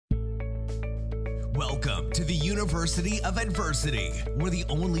Welcome to the University of Adversity, where the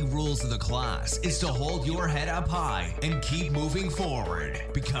only rules of the class is to hold your head up high and keep moving forward.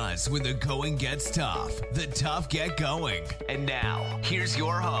 Because when the going gets tough, the tough get going. And now, here's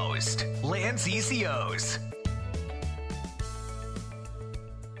your host, Lance ECOs.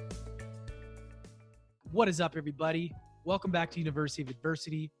 What is up, everybody? Welcome back to University of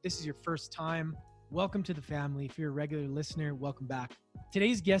Adversity. This is your first time. Welcome to the family. If you're a regular listener, welcome back.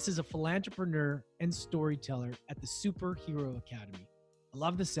 Today's guest is a philanthropreneur and storyteller at the Superhero Academy. I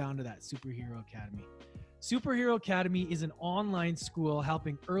love the sound of that, Superhero Academy. Superhero Academy is an online school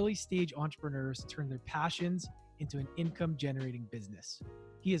helping early stage entrepreneurs turn their passions into an income-generating business.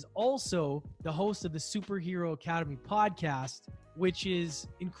 He is also the host of the Superhero Academy podcast, which is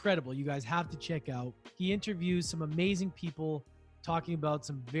incredible. You guys have to check out. He interviews some amazing people talking about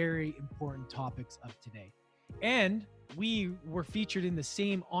some very important topics of today. And we were featured in the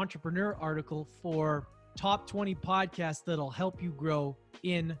same entrepreneur article for top 20 podcasts that'll help you grow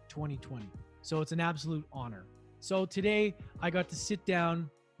in 2020. So it's an absolute honor. So today I got to sit down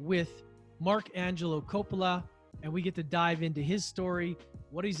with Mark Angelo Coppola, and we get to dive into his story,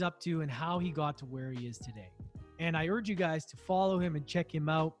 what he's up to, and how he got to where he is today. And I urge you guys to follow him and check him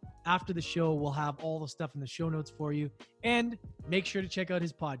out. After the show, we'll have all the stuff in the show notes for you. And make sure to check out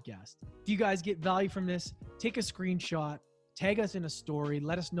his podcast. If you guys get value from this, take a screenshot, tag us in a story,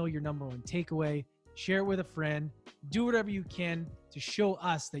 let us know your number one takeaway, share it with a friend, do whatever you can to show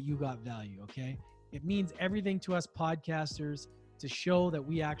us that you got value, okay? It means everything to us podcasters to show that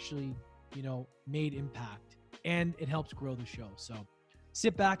we actually, made impact. And it helps grow the show. So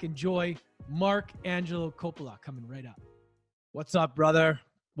sit back, enjoy. Mark Angelo Coppola coming right up. What's up, brother?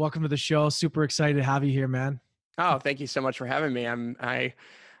 Welcome to the show. Super excited to have you here, man. Oh, thank you so much for having me. I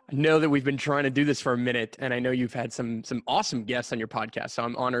know that we've been trying to do this for a minute, and I know you've had some awesome guests on your podcast. So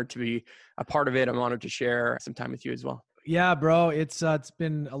I'm honored to be a part of it. I'm honored to share some time with you as well. Yeah, bro. It's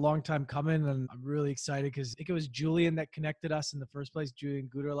been a long time coming, and I'm really excited because I think it was Julian that connected us in the first place. Julian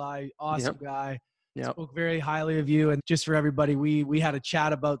Guderlei, awesome guy. Yep. Spoke very highly of you. And just for everybody, we had a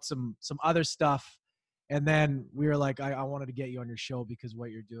chat about some other stuff. And then we were like, I wanted to get you on your show because what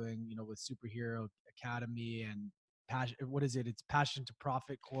you're doing, with Superhero Academy and passion, what is it? It's Passion to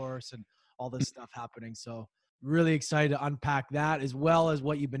Profit course and all this stuff happening. So really excited to unpack that as well as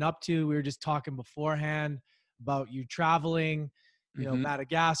what you've been up to. We were just talking beforehand about you traveling,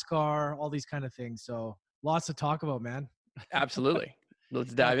 Madagascar, all these kind of things. So lots to talk about, man. Absolutely.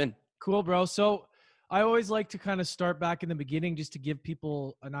 Let's dive in. Cool, bro. So I always like to kind of start back in the beginning just to give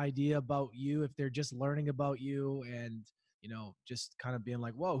people an idea about you if they're just learning about you and, just kind of being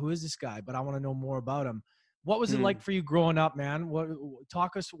like, whoa, who is this guy? But I want to know more about him. What was it like for you growing up, man?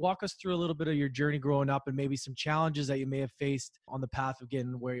 Walk us through a little bit of your journey growing up and maybe some challenges that you may have faced on the path of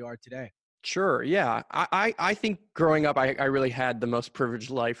getting where you are today. Sure. Yeah. I think growing up, I really had the most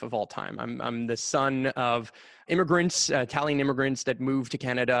privileged life of all time. I'm the son of immigrants, Italian immigrants that moved to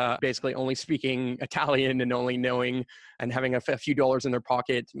Canada, basically only speaking Italian and only knowing and having a few dollars in their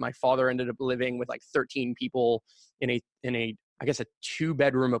pocket. My father ended up living with like 13 people in a I guess a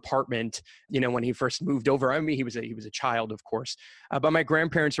 2-bedroom apartment, when he first moved over. I mean, he was a child, of course, but my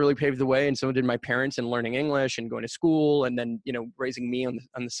grandparents really paved the way. And so did my parents in learning English and going to school and then, raising me on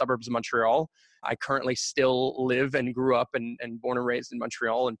the suburbs of Montreal. I currently still live and grew up and born and raised in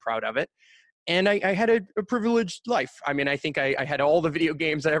Montreal and proud of it. And I had a privileged life. I mean, I think I had all the video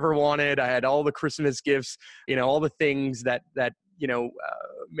games I ever wanted. I had all the Christmas gifts, all the things that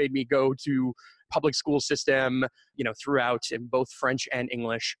made me go to public school system, throughout in both French and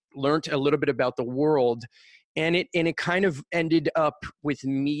English, learned a little bit about the world. And it kind of ended up with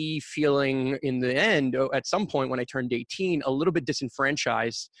me feeling in the end, at some point when I turned 18, a little bit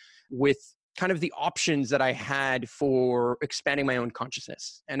disenfranchised with kind of the options that I had for expanding my own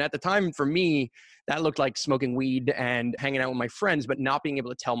consciousness. And at the time, for me, that looked like smoking weed and hanging out with my friends, but not being able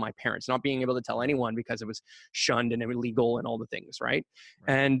to tell my parents, not being able to tell anyone because it was shunned and illegal and all the things, right?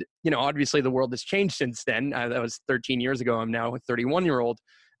 And, obviously the world has changed since then. That was 13 years ago. I'm now a 31-year-old.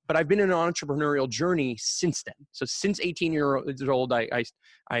 But I've been in an entrepreneurial journey since then. So since 18 years old, I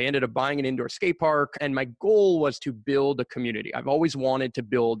ended up buying an indoor skate park, and my goal was to build a community. I've always wanted to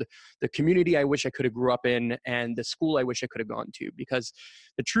build the community I wish I could have grew up in and the school I wish I could have gone to. Because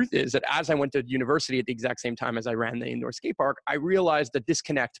the truth is that as I went to university at the exact same time as I ran the indoor skate park, I realized the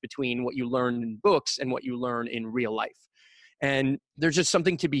disconnect between what you learn in books and what you learn in real life. And there's just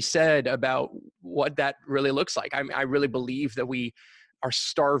something to be said about what that really looks like. I really believe that we are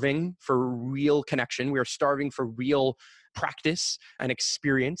starving for real connection. We are starving for real practice and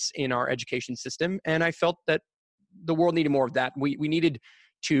experience in our education system. And I felt that the world needed more of that. We needed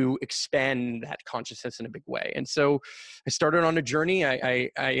to expand that consciousness in a big way. And so I started on a journey. I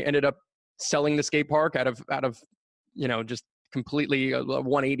ended up selling the skate park out of just completely a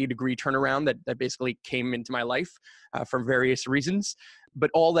 180-degree turnaround that basically came into my life for various reasons. But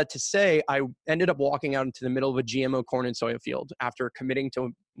all that to say, I ended up walking out into the middle of a GMO corn and soya field after committing to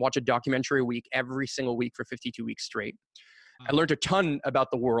watch a documentary a week every single week for 52 weeks straight. I learned a ton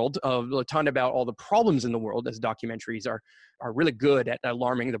about the world, a ton about all the problems in the world, as documentaries are really good at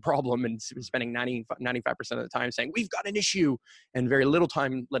alarming the problem and spending 95% of the time saying, we've got an issue, and very little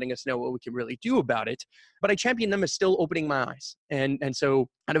time letting us know what we can really do about it. But I champion them as still opening my eyes. And so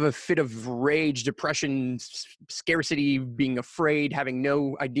out of a fit of rage, depression, scarcity, being afraid, having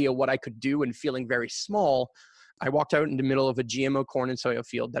no idea what I could do and feeling very small, I walked out in the middle of a GMO corn and soya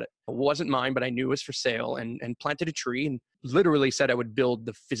field that wasn't mine, but I knew was for sale, and planted a tree and literally said I would build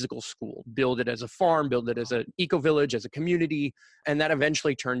the physical school, build it as a farm, build it as an eco-village, as a community. And that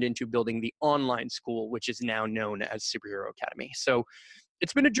eventually turned into building the online school, which is now known as Superhero Academy. So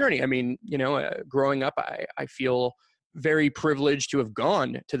it's been a journey. I mean, growing up, I feel very privileged to have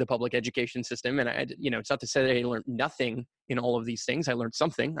gone to the public education system. And it's not to say that I learned nothing in all of these things. I learned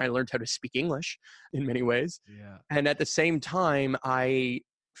something. I learned how to speak English in many ways. Yeah. And at the same time, I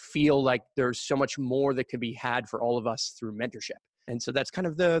feel like there's so much more that could be had for all of us through mentorship. And so that's kind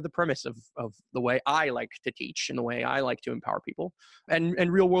of the premise of the way I like to teach and the way I like to empower people, and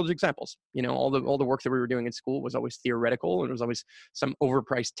real world examples. All the work that we were doing in school was always theoretical, and it was always some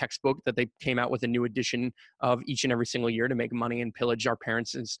overpriced textbook that they came out with a new edition of each and every single year to make money and pillage our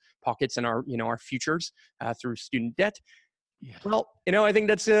parents' pockets and our futures through student debt. Yeah. Well, I think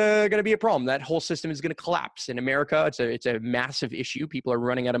that's going to be a problem. That whole system is going to collapse in America. It's a massive issue. People are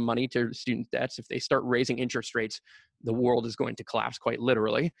running out of money to student debts. If they start raising interest rates, the world is going to collapse quite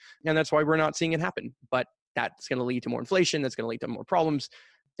literally. And that's why we're not seeing it happen. But that's going to lead to more inflation. That's going to lead to more problems.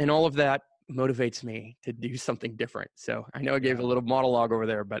 And all of that motivates me to do something different. So I know I gave a little monologue over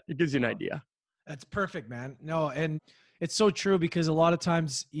there, but it gives you an idea. That's perfect, man. No, and it's so true, because a lot of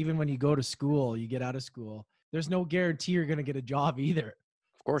times, even when you go to school, you get out of school, there's no guarantee you're going to get a job either.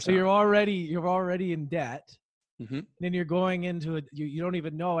 Of course. So you're already in debt. Mm-hmm. And then you're going into it. You don't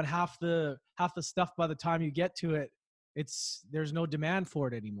even know. And half the stuff, by the time you get to it, there's no demand for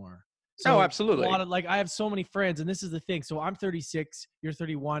it anymore. So absolutely. I have so many friends, and this is the thing. So I'm 36, you're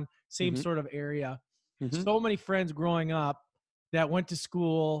 31, same sort of area. Mm-hmm. So many friends growing up that went to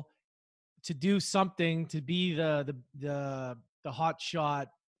school to do something, to be the hot shot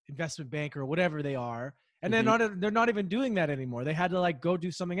investment banker or whatever they are. And they're not even doing that anymore. They had to go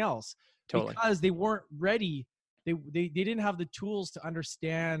do something else. Totally. Because they weren't ready. They didn't have the tools to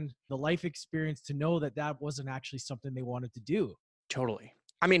understand the life experience to know that wasn't actually something they wanted to do. Totally.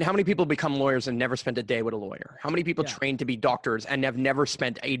 I mean, how many people become lawyers and never spent a day with a lawyer? How many people train to be doctors and have never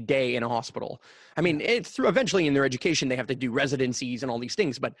spent a day in a hospital? I mean, it's through eventually in their education, they have to do residencies and all these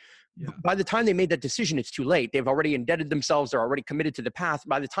things. But by the time they made that decision, it's too late. They've already indebted themselves. They're already committed to the path.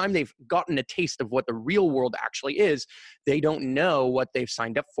 By the time they've gotten a taste of what the real world actually is, they don't know what they've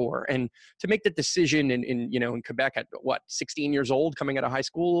signed up for. And to make that decision in Quebec at 16 years old, coming out of high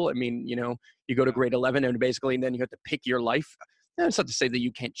school, I mean, you go to grade 11 and basically then you have to pick your life. It's not to say that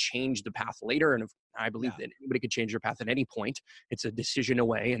you can't change the path later. And I believe that anybody could change their path at any point. It's a decision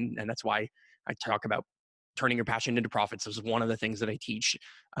away. And that's why I talk about turning your passion into profits. This is one of the things that I teach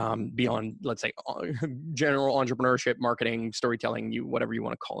beyond, let's say, general entrepreneurship, marketing, storytelling, whatever you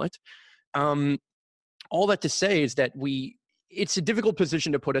want to call it. All that to say is that it's a difficult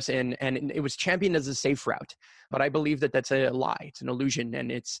position to put us in, and it was championed as a safe route. But I believe that that's a lie. It's an illusion,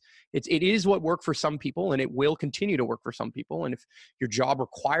 and it is what worked for some people, and it will continue to work for some people. And if your job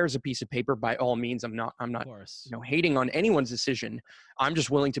requires a piece of paper, by all means, I'm not hating on anyone's decision. I'm just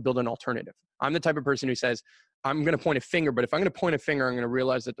willing to build an alternative. I'm the type of person who says, I'm going to point a finger, but if I'm going to point a finger, I'm going to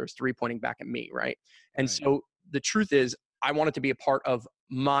realize that there's three pointing back at me, right? And so the truth is, I wanted to be a part of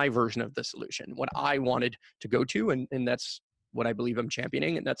my version of the solution, what I wanted to go to, and that's what I believe I'm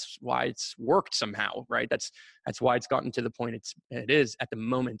championing, and that's why it's worked somehow, right? That's why it's gotten to the point it is at the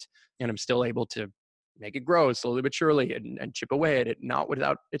moment, and I'm still able to make it grow slowly but surely and chip away at it, not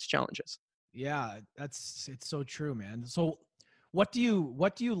without its challenges. Yeah, it's so true, man. So what do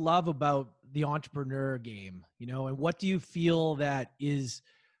you love about the entrepreneur game, and what do you feel that is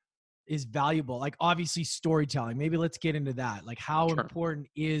valuable? Like, obviously storytelling, maybe let's get into that. Like, how important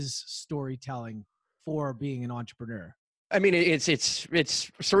is storytelling for being an entrepreneur? I mean,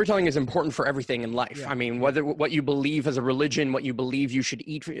 it's storytelling is important for everything in life. Yeah. I mean, whether what you believe as a religion, what you believe you should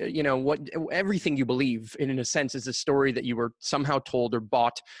eat, everything you believe in a sense is a story that you were somehow told or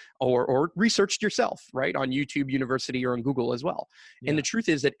bought or researched yourself, right? On YouTube University or on Google as well. Yeah. And the truth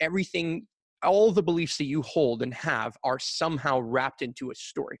is that all the beliefs that you hold and have are somehow wrapped into a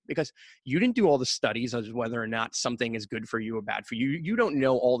story, because you didn't do all the studies as whether or not something is good for you or bad for you. You don't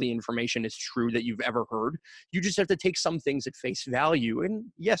know all the information is true that you've ever heard. You just have to take some things at face value. And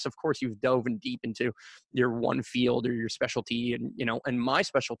yes, of course, you've dove in deep into your one field or your specialty. And my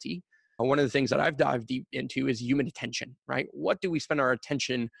specialty, one of the things that I've dived deep into is human attention, right? What do we spend our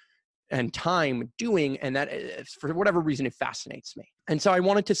attention and time doing? And that, for whatever reason, it fascinates me. And so I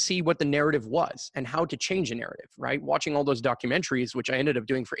wanted to see what the narrative was and how to change a narrative, right? Watching all those documentaries, which I ended up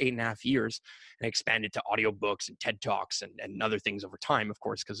doing for 8.5 years, and expanded to audiobooks and TED Talks and other things over time, of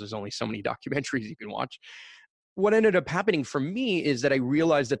course, because there's only so many documentaries you can watch. What ended up happening for me is that I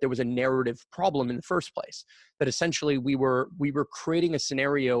realized that there was a narrative problem in the first place, that essentially we were creating a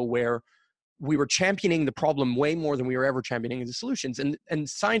scenario where we were championing the problem way more than we were ever championing the solutions. And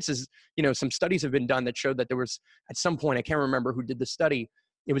science is, some studies have been done that showed that there was, at some point, I can't remember who did the study,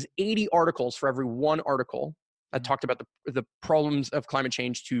 it was 80 articles for every one article that talked about the problems of climate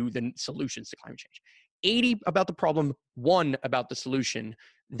change to the solutions to climate change. 80 about the problem, 1 about the solution.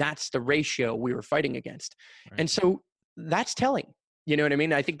 That's the ratio we were fighting against. Right. And so that's telling. You know what I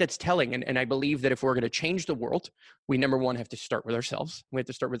mean? I think that's telling. And I believe that if we're going to change the world, we, number one, have to start with ourselves. We have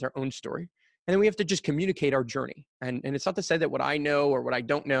to start with our own story. And then we have to just communicate our journey. And it's not to say that what I know or what I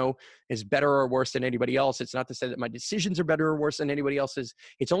don't know is better or worse than anybody else. It's not to say that my decisions are better or worse than anybody else's.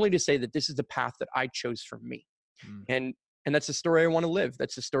 It's only to say that this is the path that I chose for me. And that's the story I want to live.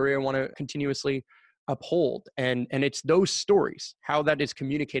 That's the story I want to continuously uphold. And it's those stories, how that is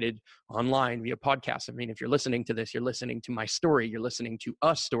communicated online via podcast. I mean, if you're listening to this, you're listening to my story, you're listening to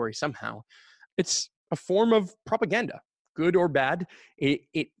a story somehow. It's a form of propaganda, good or bad.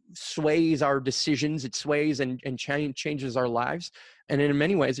 It sways our decisions, it sways and changes our lives. And in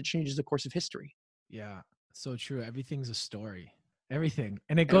many ways, it changes the course of history. Yeah, so true. Everything's a story. Everything.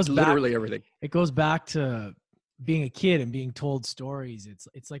 And it goes literally everything. It goes back to being a kid and being told stories.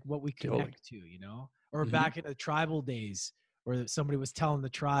 It's like what we connect to, or back in the tribal days where somebody was telling the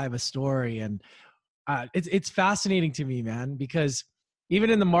tribe a story. And it's fascinating to me, man, because even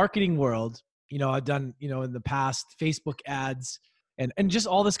in the marketing world, I've done, in the past, Facebook ads and just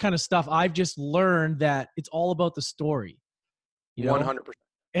all this kind of stuff. I've just learned that it's all about the story, 100%.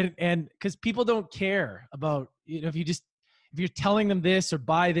 And because people don't care about, if you're telling them this or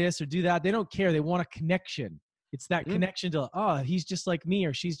buy this or do that, they don't care. They want a connection. It's that connection to, oh, he's just like me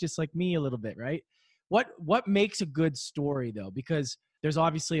or she's just like me a little bit, right? What makes a good story though? Because there's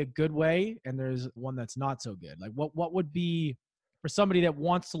obviously a good way and there's one that's not so good. Like what would be for somebody that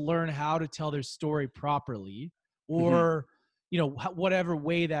wants to learn how to tell their story properly, or whatever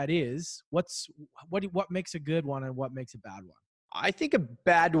way that is, what makes a good one and what makes a bad one? I think a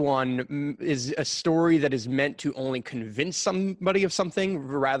bad one is a story that is meant to only convince somebody of something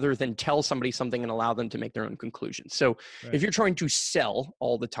rather than tell somebody something and allow them to make their own conclusions. So if you're trying to sell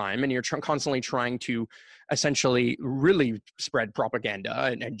all the time and you're constantly trying to essentially really spread propaganda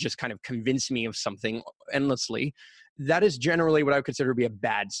and just kind of convince me of something endlessly, that is generally what I would consider to be a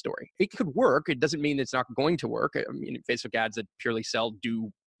bad story. It could work. It doesn't mean it's not going to work. I mean, Facebook ads that purely sell do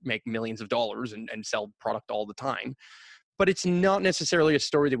make millions of dollars and sell product all the time. But it's not necessarily a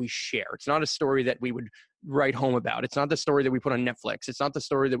story that we share. It's not a story that we would write home about. It's not the story that we put on Netflix. It's not the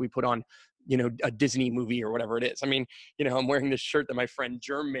story that we put on, a Disney movie or whatever it is. I mean, I'm wearing this shirt that my friend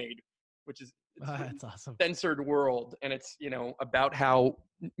Germ made, which is that's awesome. Censored World. And it's, about how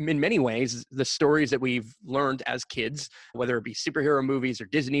in many ways, the stories that we've learned as kids, whether it be superhero movies or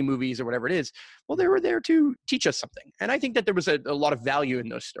Disney movies or whatever it is, well, they were there to teach us something. And I think that there was a lot of value in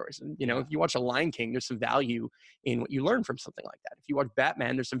those stories. And, if you watch A Lion King, there's some value in what you learn from something like that. If you watch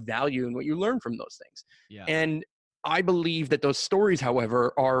Batman, there's some value in what you learn from those things. Yeah. And I believe that those stories,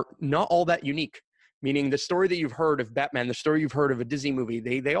 however, are not all that unique. Meaning the story that you've heard of Batman, the story you've heard of a Disney movie,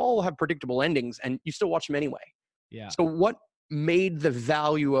 they all have predictable endings and you still watch them anyway. Yeah. So what made the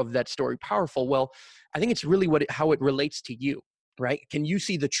value of that story powerful? Well, I think it's really how it relates to you, right? Can you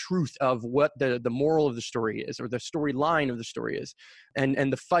see the truth of what the moral of the story is, or the storyline of the story is,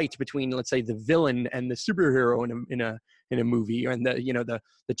 and the fight between, let's say, the villain and the superhero in a movie, and the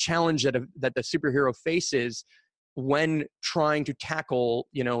challenge that the superhero faces when trying to tackle,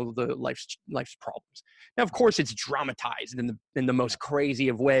 the life's problems. Now, of course, it's dramatized in the most crazy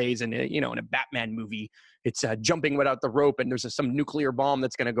of ways. And, in a Batman movie, it's jumping without the rope and there's some nuclear bomb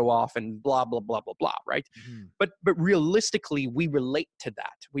that's going to go off and blah, blah, blah, blah, blah, right? Mhm. But realistically, we relate to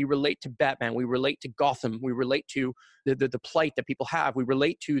that. We relate to Batman. We relate to Gotham. We relate to the plight that people have. We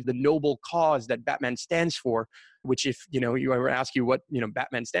relate to the noble cause that Batman stands for, which if, you ever ask you what,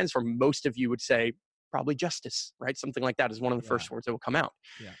 Batman stands for, most of you would say probably justice, right? Something like that is one of the first words that will come out.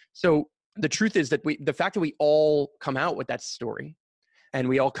 Yeah. So the truth is that the fact that we all come out with that story and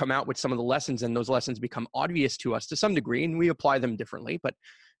we all come out with some of the lessons, and those lessons become obvious to us to some degree, and we apply them differently, but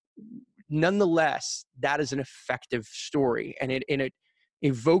nonetheless, that is an effective story, and it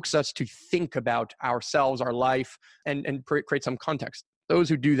evokes us to think about ourselves, our life, and create some context. Those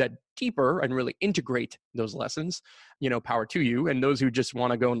who do that deeper and really integrate those lessons, power to you. And those who just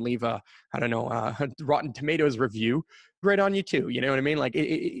want to go and leave a Rotten Tomatoes review, great on you too. You know what I mean? Like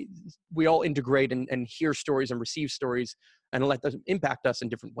we all integrate and hear stories and receive stories and let them impact us in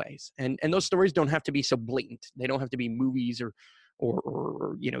different ways. And those stories don't have to be so blatant. They don't have to be movies or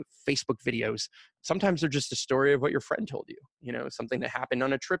Facebook videos. Sometimes they're just a story of what your friend told you, something that happened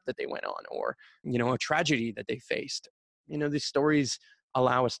on a trip that they went on, or, a tragedy that they faced. These stories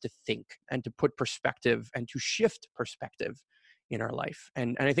allow us to think and to put perspective and to shift perspective in our life.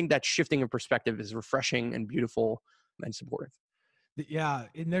 And I think that shifting of perspective is refreshing and beautiful and supportive. Yeah.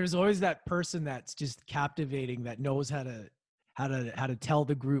 And there's always that person that's just captivating, that knows how to tell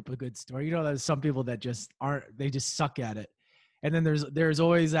the group a good story. There's some people that they just suck at it. And then there's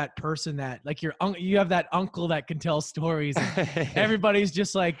always that person that, like, you have that uncle that can tell stories and everybody's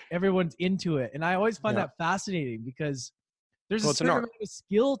just like, everyone's into it. And I always find that fascinating because there's a certain amount of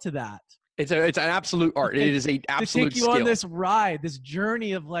skill to that. It's an absolute art. It is an absolute skill. To take you on this ride, this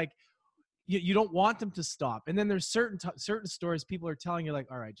journey of like, you don't want them to stop. And then there's certain stories people are telling you, like,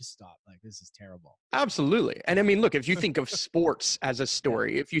 all right, just stop. Like, this is terrible. Absolutely. And I mean, look, if you think of sports as a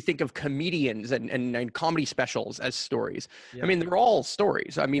story, if you think of comedians and comedy specials as stories, I mean, they're all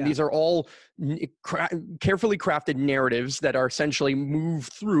stories. I mean, these are all carefully crafted narratives that are essentially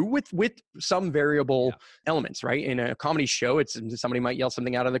moved through with some variable elements, right? In a comedy show, it's somebody might yell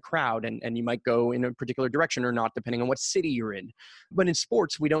something out of the crowd and you might go in a particular direction or not, depending on what city you're in. But in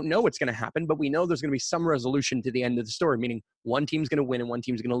sports, we don't know what's going to happen, but we know there's going to be some resolution to the end of the story, meaning one team's going to win and one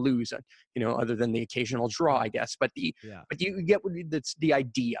team's going to lose, other than the occasional draw, I guess. But you get that's the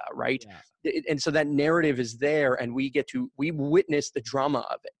idea, right? Yeah. And so that narrative is there, and we witness the drama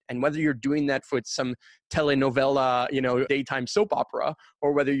of it. And whether you're doing that for some telenovela, daytime soap opera,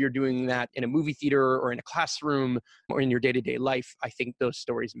 or whether you're doing that in a movie theater or in a classroom or in your day-to-day life, I think those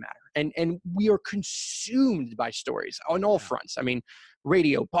stories matter. And we are consumed by stories on all fronts. I mean,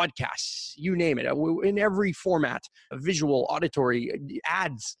 radio, podcasts, you name it, in every format, visual, auditory,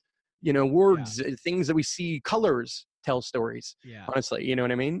 ads, words, things that we see, colors tell stories. Honestly, you know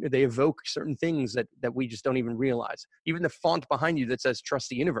what I mean? They evoke certain things that we just don't even realize. Even the font behind you that says "Trust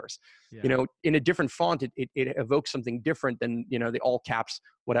the Universe," in a different font, it evokes something different than the all caps,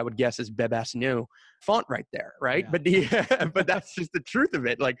 what I would guess is Bebassino font right there, right? But that's just the truth of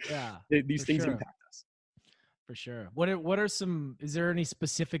it. Like these things impact us. For sure. What are some? Is there any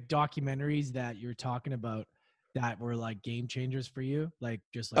specific documentaries that you're talking about that were like game changers for you? Like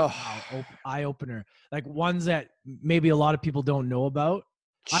just like eye opener, like ones that maybe a lot of people don't know about.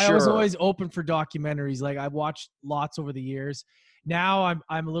 Sure. I was always open for documentaries. Like I've watched lots over the years. Now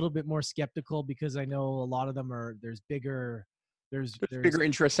I'm a little bit more skeptical because I know a lot of them there's bigger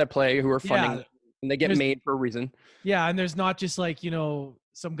interests at play who are funding and they get made for a reason. Yeah. And there's not just like,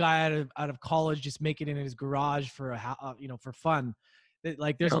 some guy out of college just make it in his garage for for fun.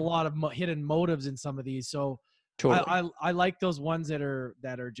 Like there's a lot of hidden motives in some of these. So totally. I like those ones that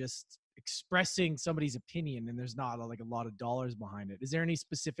are just expressing somebody's opinion and there's not like a lot of dollars behind it. Is there any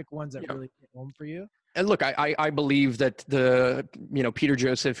specific ones that really hit home for you? And look, I believe that Peter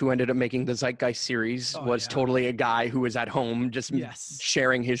Joseph, who ended up making the Zeitgeist series, was totally a guy who was at home just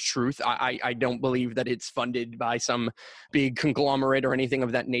sharing his truth. I don't believe that it's funded by some big conglomerate or anything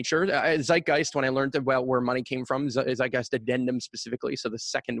of that nature. Zeitgeist, when I learned about where money came from, Zeitgeist Addendum specifically, so the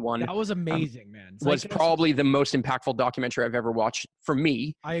second one. That was amazing, man. Was probably the most impactful documentary I've ever watched for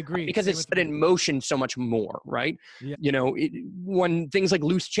me. I agree. Because it set in motion so much more, right? Yeah. When things like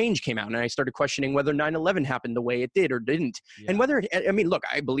Loose Change came out and I started questioning whether 9/11 happened the way it did or didn't. Yeah. And whether, look,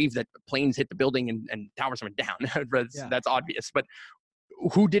 I believe that planes hit the building and towers went down. That's obvious. But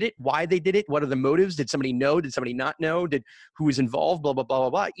who did it, why they did it, what are the motives, did somebody know, did somebody not know, who was involved, blah, blah, blah, blah,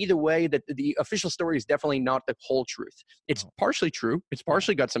 blah. Either way, that the official story is definitely not the whole truth. It's partially true. It's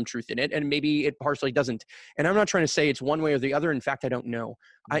partially got some truth in it, and maybe it partially doesn't. And I'm not trying to say it's one way or the other. In fact, I don't know.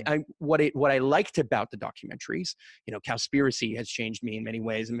 What I liked about the documentaries, Cowspiracy has changed me in many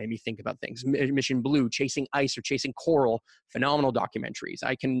ways and made me think about things. Mission Blue, Chasing Ice or Chasing Coral, phenomenal documentaries.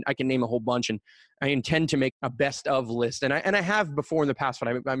 I can name a whole bunch, and I intend to make a best of list. And I have before in the past, but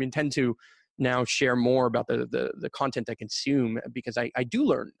I intend to now share more about the content I consume, because I do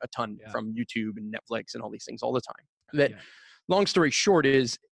learn a ton from YouTube and Netflix and all these things all the time. Long story short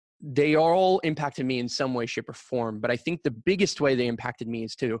is, they all impacted me in some way, shape, or form. But I think the biggest way they impacted me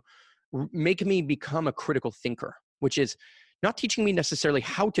is to make me become a critical thinker, which is not teaching me necessarily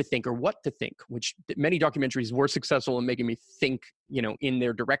how to think or what to think, which many documentaries were successful in making me think, in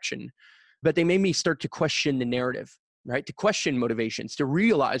their direction. But they made me start to question the narrative, right? To question motivations, to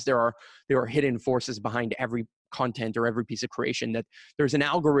realize there are hidden forces behind every content or every piece of creation, that there's an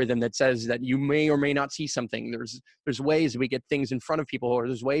algorithm that says that you may or may not see something. There's ways we get things in front of people, or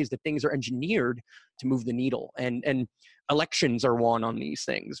there's ways that things are engineered to move the needle. And elections are won on these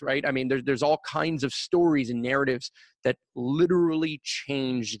things, right? I mean, there's all kinds of stories and narratives that literally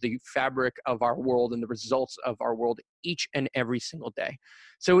change the fabric of our world and the results of our world each and every single day.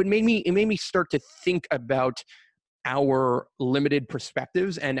 So it made me start to think about our limited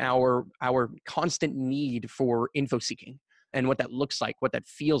perspectives and our constant need for info seeking, and what that looks like, what that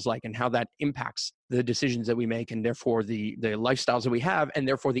feels like, and how that impacts the decisions that we make, and therefore the lifestyles that we have, and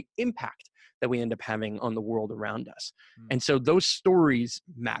therefore the impact that we end up having on the world around us. And so those stories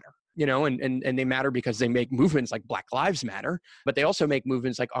matter, and they matter because they make movements like Black Lives Matter, but they also make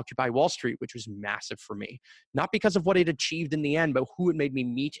movements like Occupy Wall Street, which was massive for me, not because of what it achieved in the end, but who it made me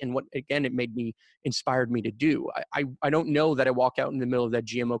meet and what, again, inspired me to do. I don't know that I walk out in the middle of that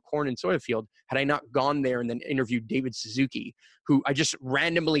GMO corn and soya field had I not gone there and then interviewed David Suzuki, who I just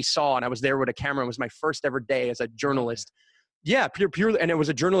randomly saw, and I was there with a camera. It was my first ever day as a journalist. Yeah, purely, and it was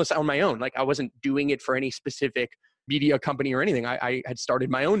a journalist on my own. Like, I wasn't doing it for any specific media company or anything. I had started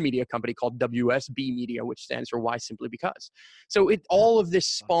my own media company called WSB Media, which stands for Why Simply Because. So all of this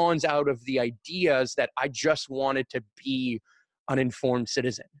spawns out of the ideas that I just wanted to be an informed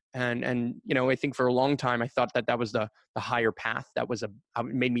citizen. And I think for a long time, I thought that was the higher path. That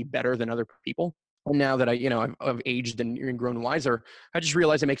made me better than other people. And now that I've aged and grown wiser, I just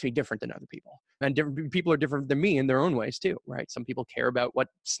realize it makes me different than other people. And different people are different than me in their own ways too, right? Some people care about what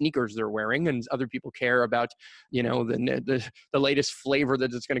sneakers they're wearing, and other people care about, the latest flavor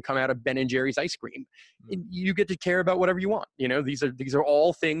that is going to come out of Ben & Jerry's ice cream. You get to care about whatever you want. These are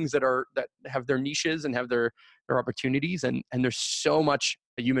all things that have their niches and have their opportunities, and there's so much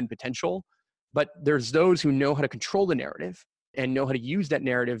human potential. But there's those who know how to control the narrative and know how to use that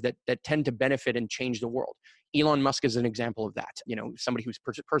narrative that tend to benefit and change the world. Elon Musk is an example of that, somebody who's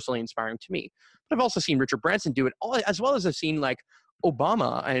personally inspiring to me. But I've also seen Richard Branson do it, as well as I've seen like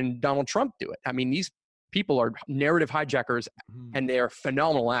Obama and Donald Trump do it. I mean, these people are narrative hijackers, and they are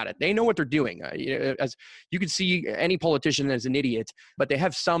phenomenal at it. They know what they're doing. As you can see, any politician as an idiot, but they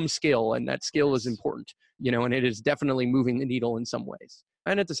have some skill, and that skill is important, and it is definitely moving the needle in some ways.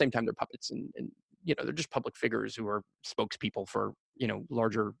 And at the same time, they're puppets, and they're just public figures who are spokespeople for,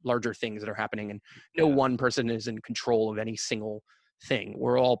 larger things that are happening. And no one person is in control of any single thing.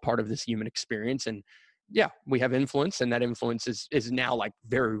 We're all part of this human experience. And yeah, we have influence, and that influence is now like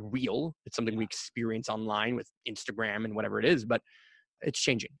very real. It's something we experience online with Instagram and whatever it is, but it's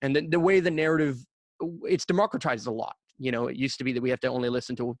changing. And the way the narrative, it's democratized a lot. It used to be that we have to only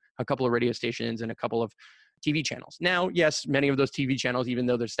listen to a couple of radio stations and a couple of TV channels. Now, yes, many of those TV channels, even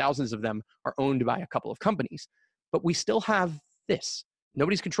though there's thousands of them, are owned by a couple of companies, but we still have this.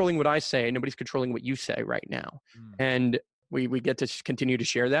 Nobody's controlling what I say. Nobody's controlling what you say right now. And we get to continue to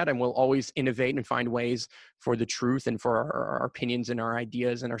share that, and we'll always innovate and find ways for the truth and for our opinions and our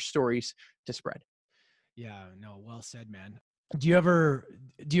ideas and our stories to spread. Yeah, no, well said, man. Do you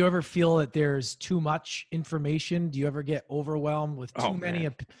ever feel that there's too much information? Do you ever get overwhelmed with too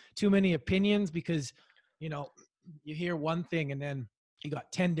many opinions? Because you hear one thing and then you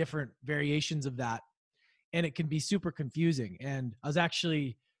got 10 different variations of that, and it can be super confusing. And I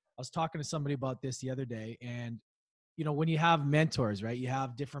was talking to somebody about this the other day, and when you have mentors, right, you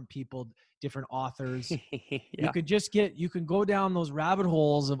have different people, different authors, you can go down those rabbit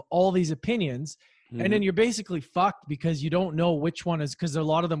holes of all these opinions, and then you're basically fucked because you don't know which one is, because a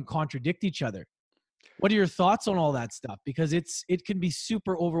lot of them contradict each other. What are your thoughts on all that stuff? Because it can be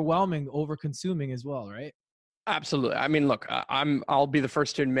super overwhelming, over consuming as well, right? Absolutely. I mean, look, I'll be the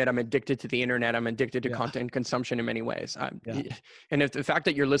first to admit I'm addicted to the internet. I'm addicted to Yeah. content consumption in many ways. Yeah. And if the fact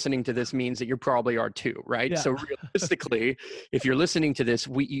that you're listening to this means that you probably are too, right? Yeah. So realistically, if you're listening to this,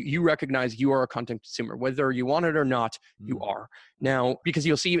 you recognize you are a content consumer, whether you want it or not, you are. Now, because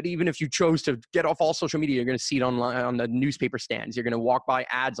you'll see it, even if you chose to get off all social media, you're going to see it online on the newspaper stands. You're going to walk by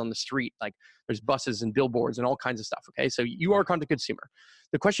ads on the street, like there's buses and billboards and all kinds of stuff. Okay. So you are a content consumer.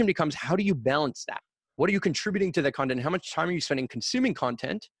 The question becomes, how do you balance that? What are you contributing to that content? How much time are you spending consuming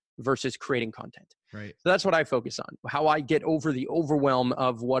content versus creating content? Right. So that's what I focus on. How I get over the overwhelm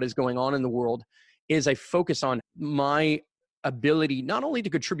of what is going on in the world is I focus on my ability not only to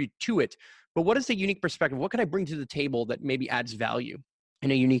contribute to it, but what is the unique perspective? What can I bring to the table that maybe adds value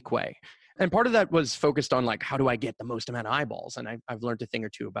in a unique way? And part of that was focused on like, how do I get the most amount of eyeballs? And I've learned a thing or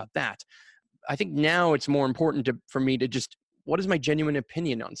two about that. I think now it's more important for me to just, what is my genuine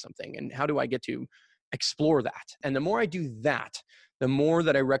opinion on something? And how do I get to explore that? And the more I do that, the more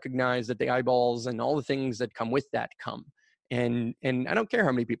that I recognize that the eyeballs and all the things that come with that come. And I don't care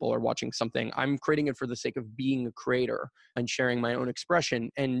how many people are watching something. I'm creating it for the sake of being a creator and sharing my own expression.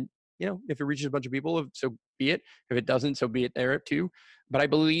 And if it reaches a bunch of people, so be it. If it doesn't, so be it there too. But I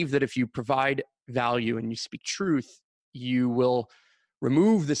believe that if you provide value and you speak truth, you will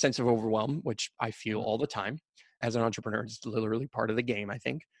remove the sense of overwhelm, which I feel all the time as an entrepreneur. It's literally part of the game, I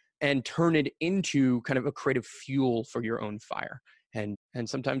think, and turn it into kind of a creative fuel for your own fire. And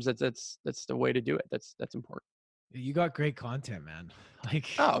sometimes that's the way to do it. That's important. You got great content, man. Like,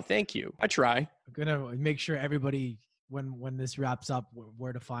 oh, thank you. I try. I'm gonna make sure everybody, when this wraps up,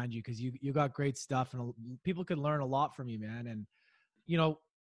 where to find you, because you got great stuff and people could learn a lot from you, man. And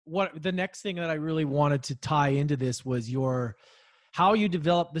what the next thing that I really wanted to tie into this was how you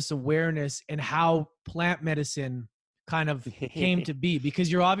developed this awareness and how plant medicine kind of came to be,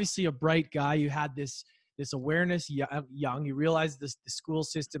 because you're obviously a bright guy. You had this awareness young. You realized the school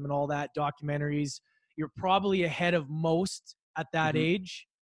system and all that, documentaries. You're probably ahead of most at that age,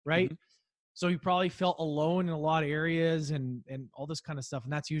 right? Mm-hmm. So you probably felt alone in a lot of areas and all this kind of stuff.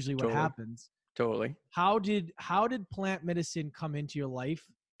 And that's usually what happens. Totally. How did plant medicine come into your life,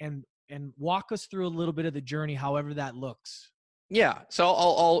 and walk us through a little bit of the journey, however that looks? Yeah. So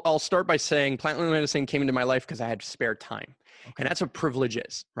I'll start by saying plant medicine came into my life because I had spare time. Okay. And that's what privilege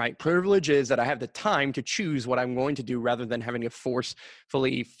is, right? Privilege is that I have the time to choose what I'm going to do rather than having to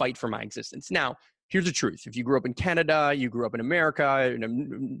forcefully fight for my existence. Now, here's the truth. If you grew up in Canada, you grew up in America,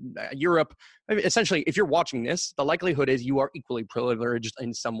 in Europe, essentially, if you're watching this, the likelihood is you are equally privileged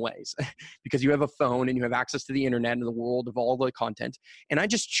in some ways because you have a phone and you have access to the internet and the world of all the content. And I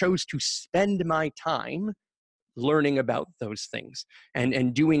just chose to spend my time learning about those things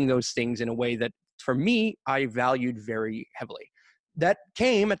and doing those things in a way that, for me, I valued very heavily. That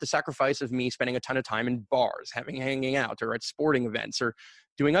came at the sacrifice of me spending a ton of time in bars, hanging out, or at sporting events, or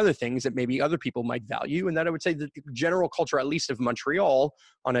doing other things that maybe other people might value. And that I would say that the general culture, at least of Montreal,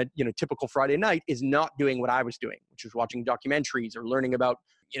 on a typical Friday night, is not doing what I was doing, which was watching documentaries or learning about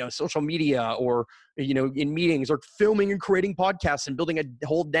social media, or in meetings, or filming and creating podcasts and building a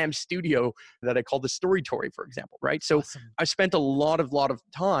whole damn studio that I call the Storytory, for example, right? So awesome. I spent a lot of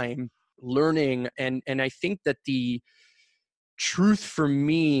time learning, and I think that the truth for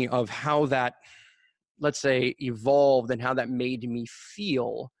me of how that, let's say, evolved and how that made me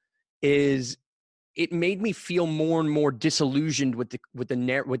feel is it made me feel more and more disillusioned with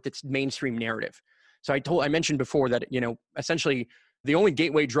its mainstream narrative. So I mentioned before that, essentially the only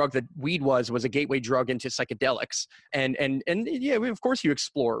gateway drug that weed was a gateway drug into psychedelics. And yeah, of course you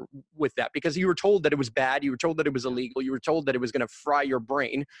explore with that because you were told that it was bad. You were told that it was illegal. You were told that it was going to fry your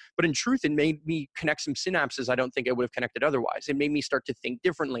brain. But in truth, it made me connect some synapses I don't think I would have connected otherwise. It made me start to think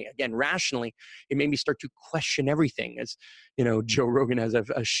differently. Again, rationally, it made me start to question everything. As Joe Rogan has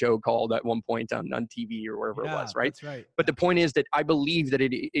a show called at one point on TV or wherever it was, right? That's right. But the point is that I believe that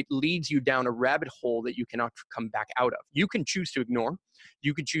it leads you down a rabbit hole that you cannot come back out of. You can choose to ignore.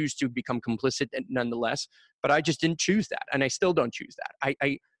 You could choose to become complicit nonetheless, but I just didn't choose that, and I still don't choose that.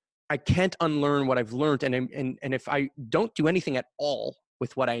 I can't unlearn what I've learned, and if I don't do anything at all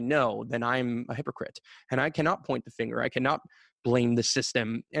with what I know, then I'm a hypocrite, and I cannot point the finger. I cannot blame the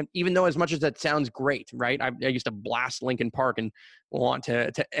system, and even though as much as that sounds great, right? I used to blast Linkin Park and want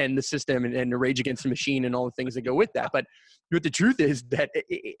to end the system and Rage Against the Machine and all the things that go with that, but the truth is that,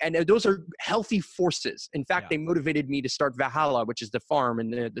 and those are healthy forces. In fact, they motivated me to start Valhalla, which is the farm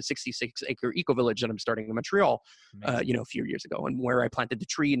and the 66-acre eco-village that I'm starting in Montreal, a few years ago, and where I planted the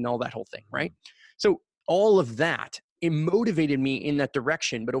tree and all that whole thing, right? So all of that, it motivated me in that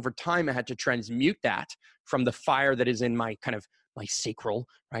direction. But over time, I had to transmute that from the fire that is in my kind of my sacral,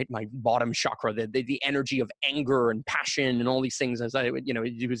 right? My bottom chakra, the energy of anger and passion and all these things, as I,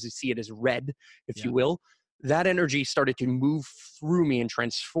 you see it as red, if you will. That energy started to move through me and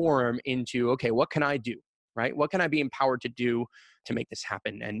transform into, okay, what can I do, right? What can I be empowered to do to make this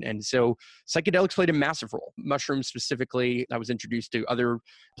happen? And so psychedelics played a massive role. Mushrooms specifically, I was introduced to other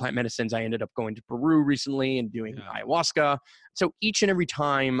plant medicines. I ended up going to Peru recently and doing ayahuasca. So each and every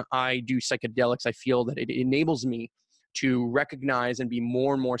time I do psychedelics, I feel that it enables me to recognize and be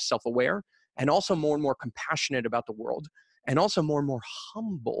more and more self-aware, and also more and more compassionate about the world, and also more and more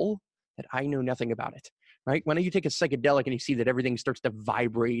humble that I know nothing about it. Right? When you take a psychedelic and you see that everything starts to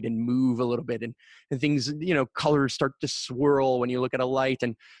vibrate and move a little bit, and things, colors start to swirl when you look at a light,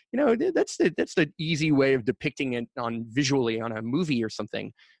 and that's the easy way of depicting it visually on a movie or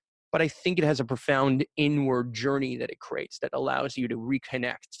something. But I think it has a profound inward journey that it creates that allows you to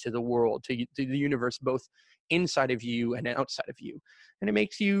reconnect to the world, to the universe, both inside of you and outside of you, and it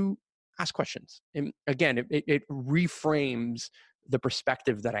makes you ask questions. And again, it reframes the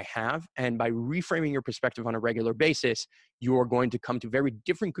perspective that I have. And by reframing your perspective on a regular basis, you're going to come to very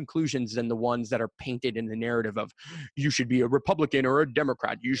different conclusions than the ones that are painted in the narrative of, you should be a Republican or a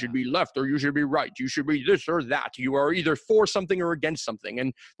Democrat, you should be left or you should be right, you should be this or that, you are either for something or against something.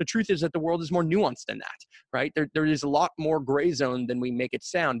 And the truth is that the world is more nuanced than that, right? There is a lot more gray zone than we make it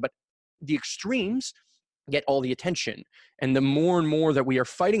sound, but the extremes get all the attention. And the more and more that we are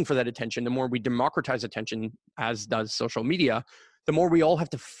fighting for that attention, the more we democratize attention, as does social media, the more we all have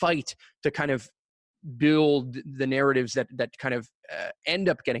to fight to kind of build the narratives that kind of end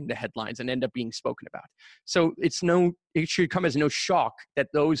up getting the headlines and end up being spoken about. So it should come as no shock that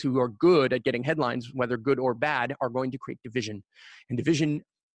those who are good at getting headlines, whether good or bad, are going to create division. And division,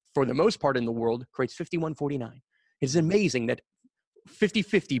 for the most part in the world, creates 51-49. It's amazing that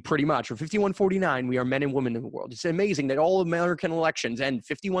 50-50 pretty much, or 51-49, we are men and women in the world. It's amazing that all American elections end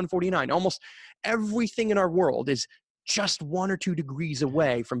 51-49. Almost everything in our world is just 1 or 2 degrees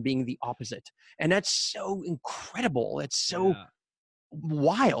away from being the opposite. And that's so incredible. It's so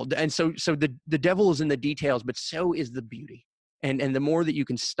wild. And so the devil is in the details, but so is the beauty. And the more that you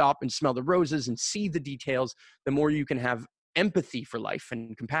can stop and smell the roses and see the details, the more you can have empathy for life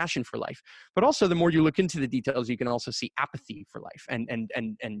and compassion for life. But also the more you look into the details, you can also see apathy for life and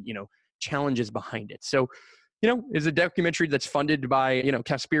challenges behind it. So, is a documentary that's funded by,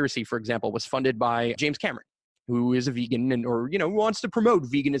 Cowspiracy, for example, was funded by James Cameron, who is a vegan or wants to promote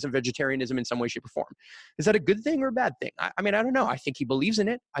veganism, vegetarianism in some way, shape, or form. Is that a good thing or a bad thing? I mean, I don't know. I think he believes in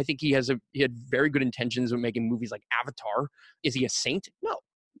it. I think he had very good intentions of making movies like Avatar. Is he a saint? No,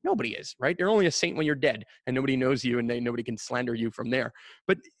 nobody is, right? You're only a saint when you're dead and nobody knows you and nobody can slander you from there.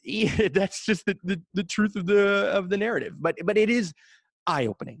 But that's just the truth of the narrative. But it is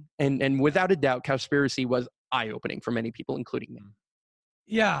eye-opening. And without a doubt, Cowspiracy was eye-opening for many people, including me.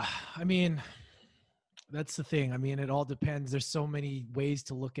 Yeah. I mean, that's the thing. I mean, it all depends. There's so many ways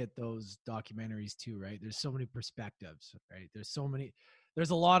to look at those documentaries too, right? There's so many perspectives, right? There's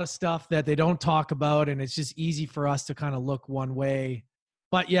a lot of stuff that they don't talk about, and it's just easy for us to kind of look one way.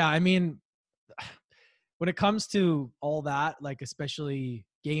 But yeah, I mean, when it comes to all that, like especially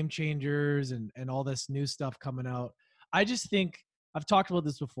Game Changers and all this new stuff coming out, I just think, I've talked about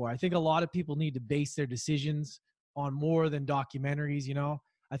this before, I think a lot of people need to base their decisions on more than documentaries,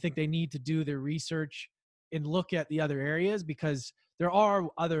 I think they need to do their research and look at the other areas, because there are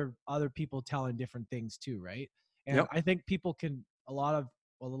other people telling different things too, right? And I think people can,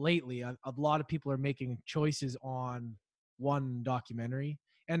 lately, a lot of people are making choices on one documentary,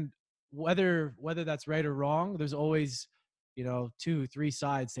 and whether that's right or wrong, there's always 2-3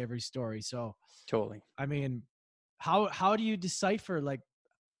 sides to every story. So totally. I mean, how do you decipher,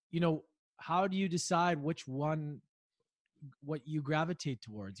 how do you decide which one, what you gravitate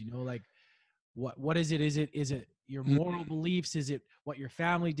towards, like what is it? Is it your moral beliefs? Is it what your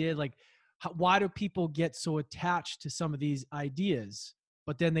family did? Like, why do people get so attached to some of these ideas,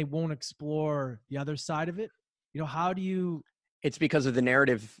 but then they won't explore the other side of it? How do you? It's because of the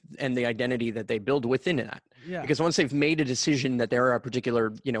narrative and the identity that they build within that. Yeah. Because once they've made a decision that they're a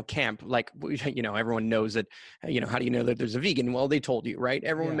particular, camp, like, everyone knows that, how do you know that there's a vegan? Well, they told you, right?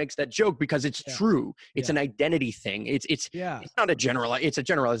 Everyone makes that joke because it's true. It's an identity thing. It's not it's a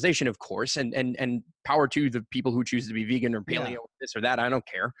generalization, of course. And power to the people who choose to be vegan or paleo, this or that. I don't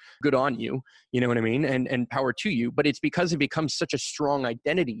care. Good on you. You know what I mean? And power to you. But it's because it becomes such a strong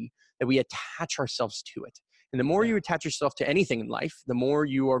identity that we attach ourselves to it. And the more you attach yourself to anything in life, the more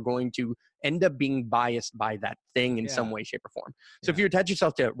you are going to end up being biased by that thing in some Yeah. way, shape, or form. So if Yeah. you attach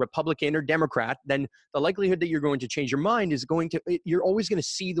yourself to Republican or Democrat, then the likelihood that you're going to change your mind is you're always going to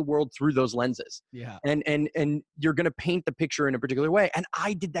see the world through those lenses. Yeah. And you're going to paint the picture in a particular way. And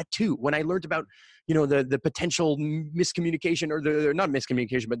I did that too. When I learned about, the potential miscommunication, or the not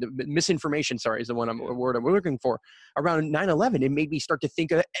miscommunication, but the misinformation, sorry, is the word I'm looking for, around 9/11, it made me start to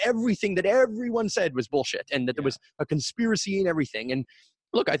think of everything that everyone said was bullshit, and that there was a conspiracy and everything. And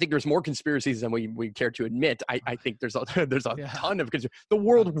look, I think there's more conspiracies than we care to admit. I think there's a ton of the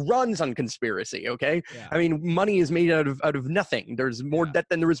world runs on conspiracy. Okay, Yeah. I mean, money is made out of nothing. There's more debt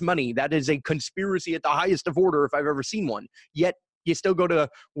than there is money. That is a conspiracy at the highest of order, if I've ever seen one. Yet you still go to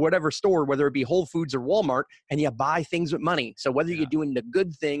whatever store, whether it be Whole Foods or Walmart, and you buy things with money. So whether you're doing the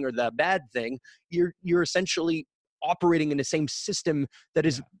good thing or the bad thing, you're essentially operating in the same system that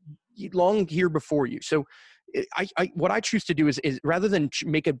is long here before you. So what I choose to do is rather than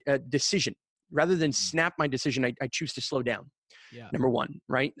make a decision, rather than snap my decision, I choose to slow down. Yeah. Number one,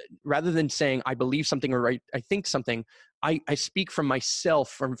 right? Rather than saying I believe something or I think something, I speak from myself,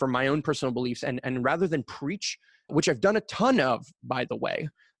 from my own personal beliefs, and rather than preach, which I've done a ton of, by the way,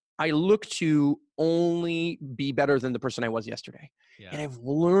 I look to only be better than the person I was yesterday. Yeah. And I've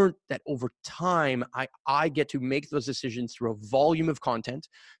learned that over time, I get to make those decisions through a volume of content,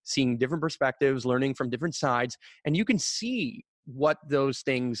 seeing different perspectives, learning from different sides, and you can see what those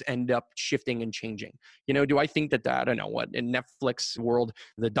things end up shifting and changing. Do I think that I don't know what, in Netflix world,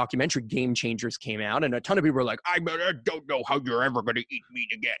 the documentary Game Changers came out, and a ton of people were like, I don't know how you're ever going to eat meat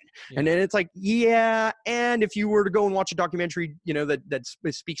again. Yeah. And then it's like, yeah. And if you were to go and watch a documentary, that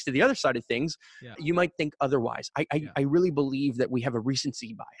speaks to the other side of things, you might think otherwise. I really believe that we have a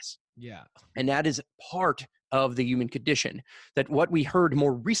recency bias. Yeah. And that is part of the human condition, that what we heard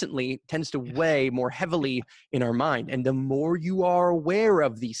more recently tends to weigh more heavily in our mind. And the more you are aware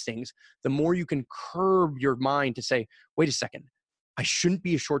of these things, the more you can curb your mind to say, wait a second, I shouldn't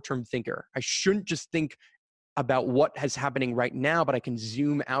be a short-term thinker. I shouldn't just think about what is happening right now, but I can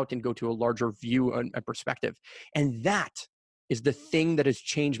zoom out and go to a larger view and a perspective. And that is the thing that has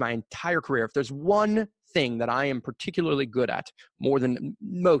changed my entire career. If there's one thing that I am particularly good at, more than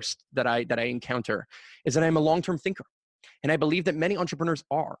most that I encounter, is that I'm a long-term thinker. And I believe that many entrepreneurs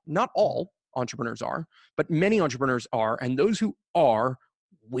are. Not all entrepreneurs are, but many entrepreneurs are. And those who are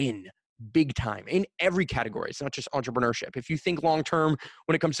win big time in every category. It's not just entrepreneurship. If you think long-term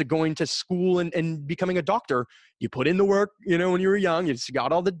when it comes to going to school and becoming a doctor, you put in the work, when you were young, you just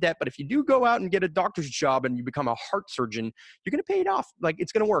got all the debt. But if you do go out and get a doctor's job and you become a heart surgeon, you're going to pay it off. Like,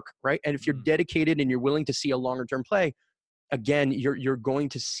 it's going to work, right? And if you're dedicated and you're willing to see a longer-term play, again, you're going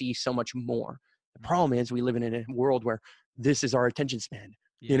to see so much more. The problem is we live in a world where this is our attention span.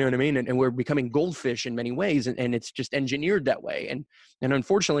 You know what I mean? And we're becoming goldfish in many ways, and it's just engineered that way. And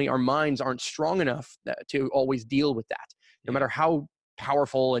unfortunately, our minds aren't strong enough to always deal with that. No matter how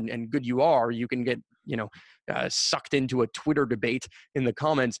powerful and good you are, you can get, sucked into a Twitter debate in the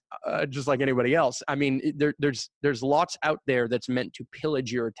comments, just like anybody else. I mean, there's lots out there that's meant to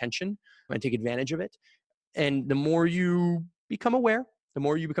pillage your attention and take advantage of it. And the more you become aware, the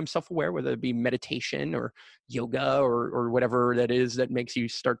more you become self-aware, whether it be meditation or yoga or whatever that is that makes you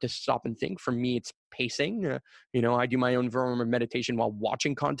start to stop and think. For me, it's pacing. I do my own form of meditation while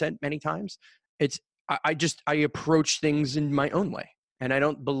watching content many times. I approach things in my own way. And I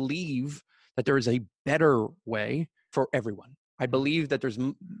don't believe that there is a better way for everyone. I believe that there's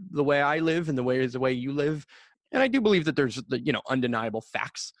the way I live and the way is the way you live. And I do believe that there's undeniable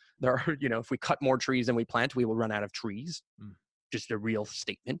facts. There are, if we cut more trees than we plant, we will run out of trees. Just a real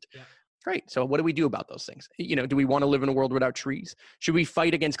statement. Yeah. Great. So what do we do about those things? Do we want to live in a world without trees? Should we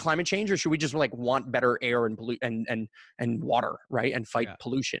fight against climate change, or should we just want better air and and water, right? And fight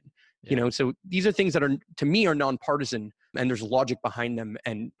pollution. Yeah. So these are things that are, to me, are nonpartisan, and there's logic behind them.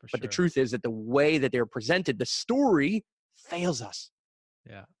 But the truth is that the way that they're presented, the story fails us.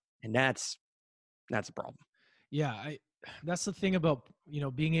 Yeah. And that's a problem. Yeah. That's the thing about,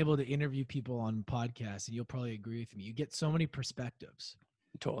 being able to interview people on podcasts, and you'll probably agree with me. You get so many perspectives.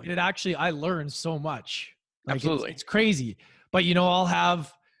 Totally. And I learned so much. Like, absolutely. It's crazy. But, I'll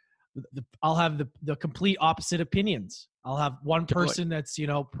have the complete opposite opinions. I'll have one person that's,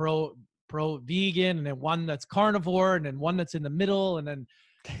 pro vegan, and then one that's carnivore, and then one that's in the middle. And then,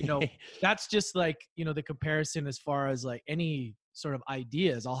 that's just like, the comparison as far as like any sort of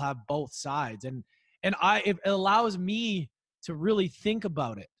ideas. I'll have both sides. And it allows me to really think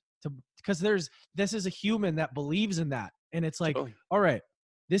about it, because this is a human that believes in that. And it's like, all right,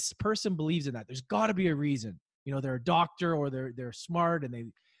 this person believes in that. There's gotta be a reason, they're a doctor, or they're smart,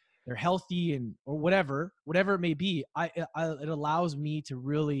 and they're healthy, or whatever it may be. It allows me to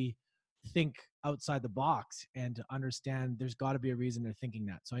really think outside the box and to understand there's got to be a reason they're thinking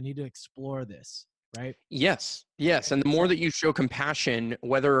that. So I need to explore this, right? Yes. Yes. And the more that you show compassion,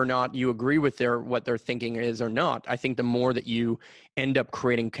 whether or not you agree with what their thinking is or not, I think the more that you end up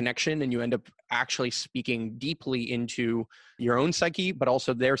creating connection and you end up actually speaking deeply into your own psyche, but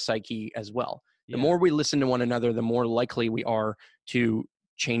also their psyche as well. The more we listen to one another, the more likely we are to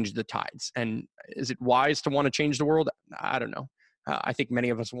change the tides. And is it wise to want to change the world? I don't know. I think many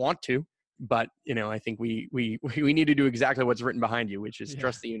of us want to, but I think we need to do exactly what's written behind you, which is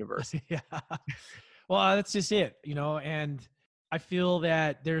trust the universe. Yeah. Well, that's just it, and I feel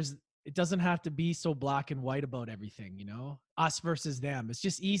that it doesn't have to be so black and white about everything, us versus them. It's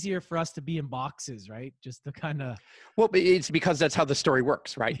just easier for us to be in boxes, right? Just to kind of. Well, it's because that's how the story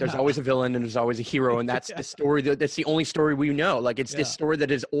works, right? There's always a villain and there's always a hero. And that's the story. That's the only story we know. Like it's this story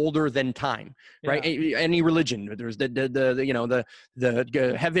that is older than time, right? Any religion, there's the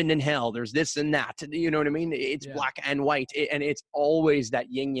heaven and hell. There's this and that. You know what I mean? It's black and white. And it's always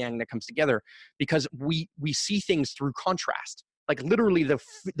that yin yang that comes together because we see things through contrast. Like literally the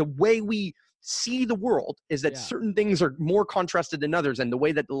way we see the world is that certain things are more contrasted than others. And the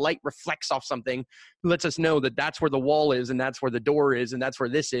way that the light reflects off something lets us know that that's where the wall is and that's where the door is and that's where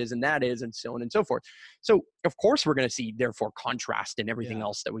this is and that is and so on and so forth. So of course we're going to see therefore contrast in everything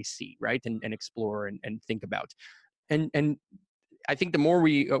else that we see, right? And explore and think about. And I think the more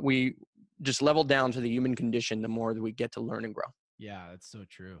we just level down to the human condition, the more that we get to learn and grow. Yeah, that's so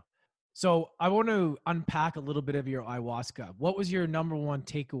true. So I want to unpack a little bit of your ayahuasca. What was your number one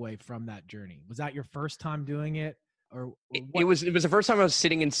takeaway from that journey? Was that your first time doing it? Or it was the first time I was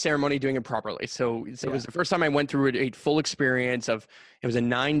sitting in ceremony doing it properly. So it was the first time I went through a full experience it was a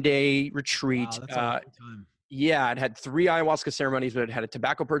 9-day retreat. Wow, that's a long time. Yeah, it had 3 ayahuasca ceremonies, but it had a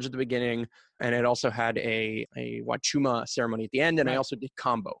tobacco purge at the beginning, and it also had a wachuma ceremony at the end, and I also did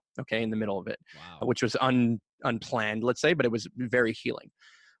kambo, in the middle of it, which was unplanned, let's say, but it was very healing.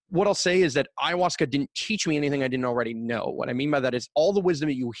 What I'll say is that ayahuasca didn't teach me anything I didn't already know. What I mean by that is all the wisdom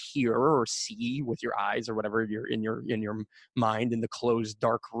that you hear or see with your eyes or whatever you're in your mind in the closed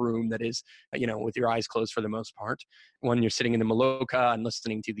dark room that is, with your eyes closed for the most part, when you're sitting in the Maloka and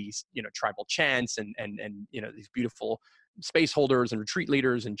listening to these, tribal chants and these beautiful space holders and retreat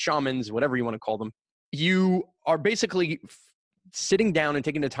leaders and shamans, whatever you want to call them, you are basically sitting down and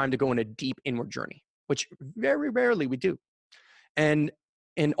taking the time to go on a deep inward journey, which very rarely we do. And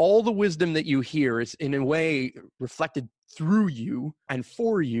all the wisdom that you hear is in a way reflected through you and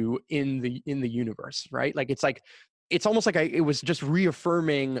for you in the universe, right? Like it's almost like it was just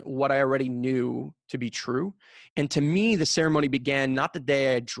reaffirming what I already knew to be true. And to me, the ceremony began not the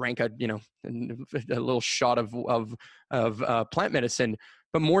day I drank a little shot of plant medicine,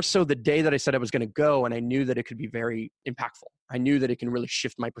 but more so the day that I said I was going to go, and I knew that it could be very impactful. I knew that it can really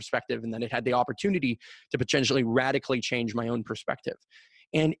shift my perspective and that it had the opportunity to potentially radically change my own perspective.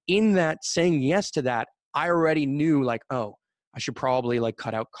 And in that, saying yes to that, I already knew I should probably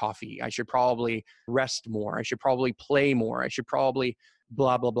cut out coffee. I should probably rest more. I should probably play more. I should probably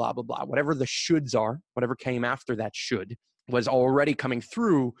blah, blah, blah, blah, blah. Whatever the shoulds are, whatever came after that should was already coming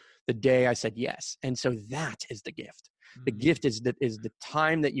through the day I said yes. And so that is the gift. Mm-hmm. The gift is the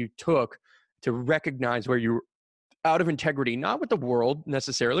time that you took to recognize where you're out of integrity, not with the world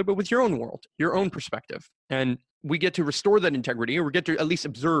necessarily, but with your own world, your own perspective. And we get to restore that integrity, or we get to at least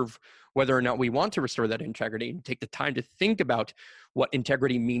observe whether or not we want to restore that integrity and take the time to think about what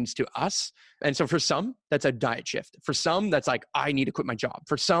integrity means to us. And so for some, that's a diet shift. For some, that's I need to quit my job.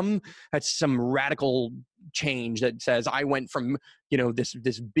 For some, that's some radical change that says I went from,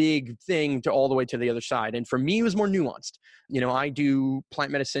 this big thing to all the way to the other side. And for me, it was more nuanced. I do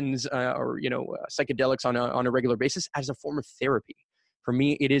plant medicines or psychedelics on a regular basis as a form of therapy. For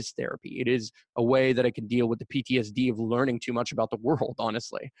me, it is therapy. It is a way that I can deal with the PTSD of learning too much about the world,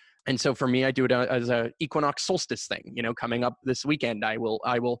 honestly. And so for me, I do it as a equinox solstice thing. Coming up this weekend, I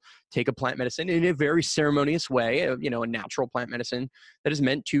will take a plant medicine in a very ceremonious way, a natural plant medicine that is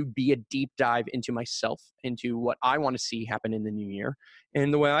meant to be a deep dive into myself, into what I want to see happen in the new year.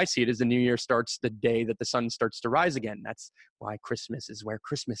 And the way I see it is the new year starts the day that the sun starts to rise again. That's why Christmas is where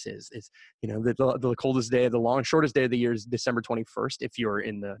Christmas is. The coldest day, shortest day of the year is December 21st, if you're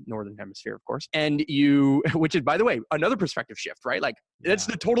in the Northern Hemisphere, of course. And which is, by the way, another perspective shift, right? That's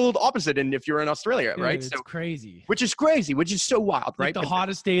the total opposite. And if you're in Australia, dude, right? It's crazy. Which is crazy, which is so wild, right? The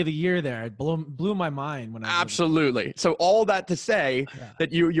hottest day of the year there. It blew my mind when I absolutely. So all that to say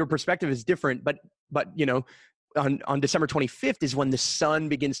that your perspective is different, but on December 25th is when the sun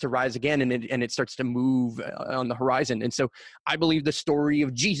begins to rise again, and it starts to move on the horizon. And so I believe the story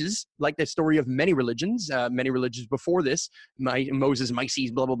of Jesus, like the story of many religions before this, Moses,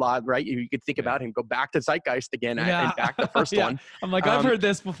 Mises, blah, blah, blah, right? You could think about it and go back to Zeitgeist again and back the first one. I'm like, I've heard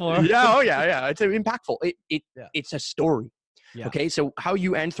this before. Yeah. It's impactful. Yeah. It's a story. Yeah. Okay, so how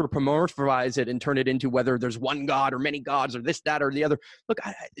you anthropomorphize it and turn it into whether there's one God or many gods or this, that, or the other. Look,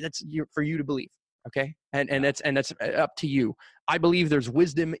 that's for you to believe. Okay, and that's up to you. I believe there's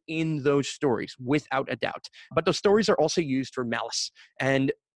wisdom in those stories, without a doubt. But those stories are also used for malice.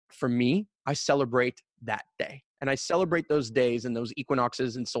 And for me, I celebrate that day. And I celebrate those days and those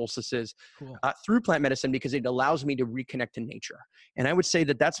equinoxes and solstices through plant medicine because it allows me to reconnect to nature. And I would say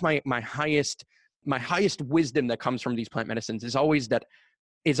that that's my highest wisdom that comes from these plant medicines is always that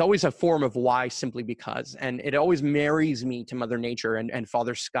it's always a form of why, simply because. And it always marries me to Mother Nature and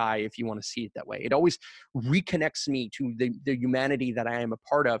Father Sky, if you want to see it that way. It always reconnects me to the humanity that I am a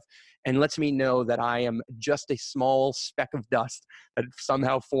part of and lets me know that I am just a small speck of dust that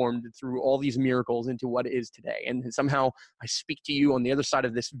somehow formed through all these miracles into what is today. And somehow I speak to you on the other side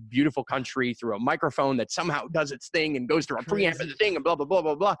of this beautiful country through a microphone that somehow does its thing and goes through a preamp of the thing and blah, blah, blah,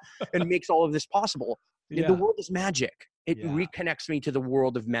 blah, blah, and makes all of this possible. Yeah. The world is magic. It reconnects me to the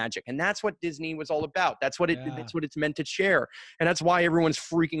world of magic. And that's what Disney was all about. That's what it's meant to share. And that's why everyone's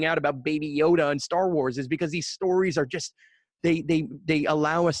freaking out about Baby Yoda and Star Wars, is because these stories are just, they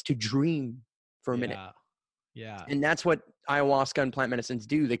allow us to dream for a minute. Yeah. And that's what ayahuasca and plant medicines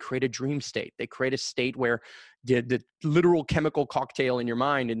do. They create a dream state. They create a state where the literal chemical cocktail in your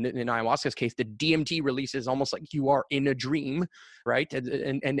mind, in ayahuasca's case, the DMT releases almost like you are in a dream, right?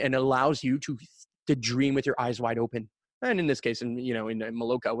 And allows you to dream with your eyes wide open. And in this case, in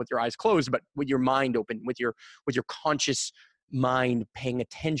Maloka, with your eyes closed, but with your mind open, with your conscious mind paying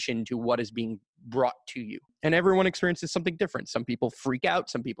attention to what is being brought to you. And everyone experiences something different. Some people freak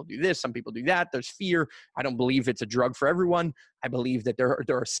out. Some people do this. Some people do that. There's fear. I don't believe it's a drug for everyone. I believe that there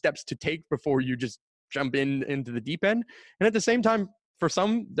are steps to take before you just jump into the deep end. And at the same time, for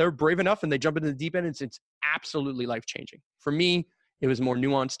some, they're brave enough and they jump into the deep end. It's absolutely life-changing. For me, it was more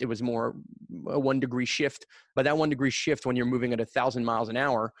nuanced. It was more a 1 degree shift. But that 1 degree shift when you're moving at 1,000 miles an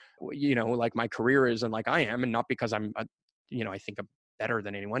hour, like my career is and like I am, and not because I think I'm better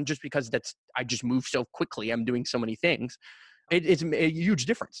than anyone, just because I just move so quickly. I'm doing so many things. It's a huge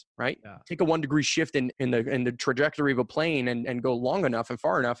difference, right? Yeah. Take a 1 degree shift in the trajectory of a plane and go long enough and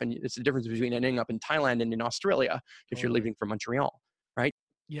far enough. And it's the difference between ending up in Thailand and in Australia if you're leaving from Montreal, right?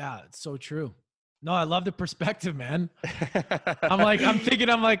 Yeah, it's so true. No, I love the perspective, man. I'm thinking,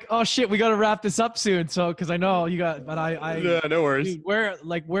 oh shit, we got to wrap this up soon. So, cause I know you got, but yeah, no worries. Dude,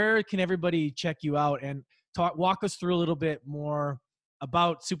 where can everybody check you out and walk us through a little bit more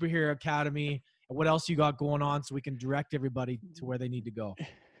about Superhero Academy and what else you got going on so we can direct everybody to where they need to go?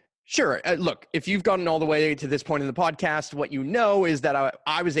 Sure. Look, if you've gotten all the way to this point in the podcast, what you know is that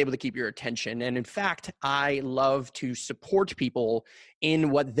I was able to keep your attention. And in fact, I love to support people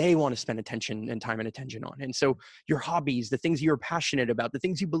in what they want to spend attention and time and attention on. And so your hobbies, the things you're passionate about, the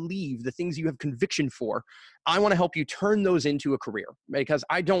things you believe, the things you have conviction for, I want to help you turn those into a career, because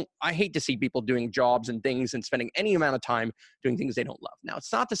I hate to see people doing jobs and things and spending any amount of time doing things they don't love. Now,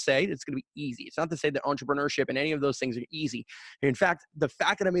 it's not to say it's going to be easy. It's not to say that entrepreneurship and any of those things are easy. In fact, the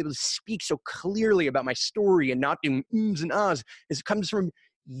fact that I'm able to speak so clearly about my story and not doing ums and ahs comes from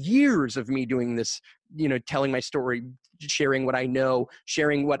years of me doing this, telling my story, sharing what I know,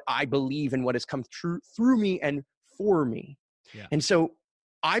 sharing what I believe and what has come through me and for me. Yeah. And so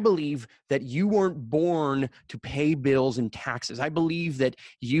I believe that you weren't born to pay bills and taxes. I believe that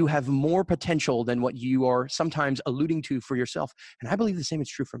you have more potential than what you are sometimes alluding to for yourself. And I believe the same is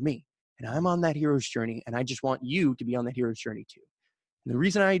true for me. And I'm on that hero's journey. And I just want you to be on that hero's journey too. And the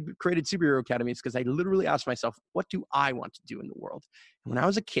reason I created Superhero Academy is because I literally asked myself, what do I want to do in the world? And when I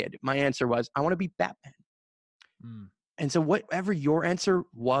was a kid, my answer was, I want to be Batman. And so whatever your answer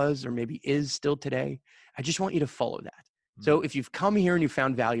was, or maybe is still today, I just want you to follow that. So if you've come here and you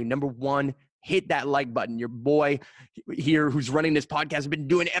found value, number one, hit that like button. Your boy here who's running this podcast has been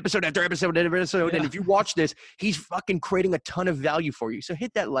doing episode after episode after episode. Yeah. And if you watch this, he's fucking creating a ton of value for you. So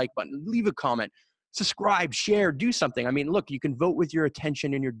hit that like button, leave a comment, subscribe, share, do something. I mean, look, you can vote with your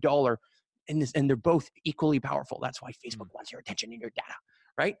attention and your dollar, and they're both equally powerful. That's why Facebook wants your attention and your data,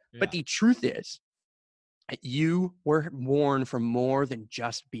 right? Yeah. But the truth is, you were born for more than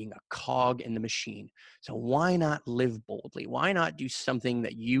just being a cog in the machine. So why not live boldly? Why not do something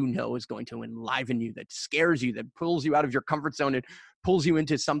that you know is going to enliven you, that scares you, that pulls you out of your comfort zone and pulls you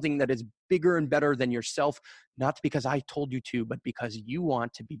into something that is bigger and better than yourself, not because I told you to, but because you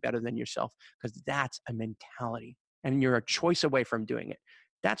want to be better than yourself, because that's a mentality and you're a choice away from doing it.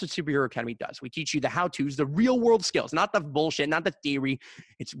 That's what Superhero Academy does. We teach you the how-tos, the real-world skills, not the bullshit, not the theory.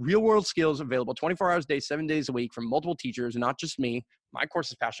 It's real-world skills available 24 hours a day, 7 days a week from multiple teachers, not just me. My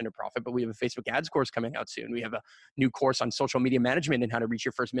course is Passion to Profit, but we have a Facebook ads course coming out soon. We have a new course on social media management and how to reach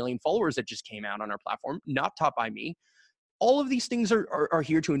your first 1 million followers that just came out on our platform, not taught by me. All of these things are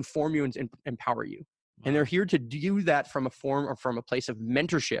here to inform you and empower you. And they're here to do that from a form or from a place of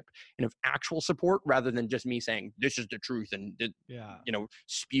mentorship and of actual support rather than just me saying, this is the truth and,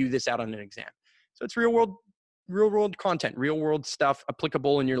 spew this out on an exam. So it's real world content, real world stuff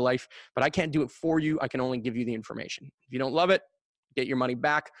applicable in your life, but I can't do it for you. I can only give you the information. If you don't love it, get your money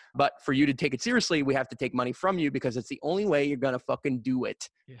back. But for you to take it seriously, we have to take money from you because it's the only way you're going to fucking do it.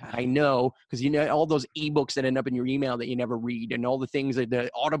 Yeah. I know, because all those ebooks that end up in your email that you never read and all the things, the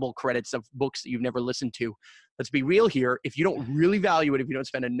Audible credits of books that you've never listened to. Let's be real here. If you don't really value it, if you don't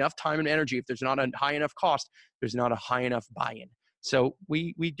spend enough time and energy, if there's not a high enough cost, there's not a high enough buy-in. So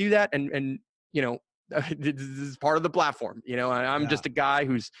we do that and this is part of the platform. I'm just a guy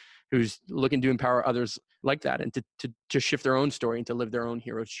who's looking to empower others like that and to shift their own story and to live their own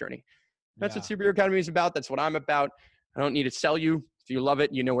hero's journey. That's what Superhero Academy is about. That's what I'm about. I don't need to sell you. If you love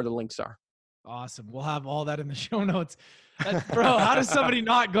it, you know where the links are. Awesome. We'll have all that in the show notes. Bro, how does somebody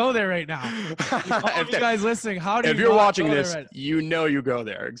not go there right now? All you guys listening, how do you? If you're watching this, you go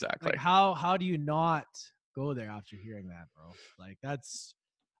there. Exactly. Like how do you not go there after hearing that, bro? Like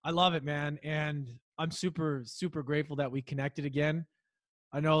I love it, man. And I'm super, super grateful that we connected again.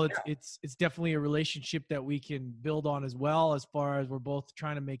 I know it's definitely a relationship that we can build on as well, as far as we're both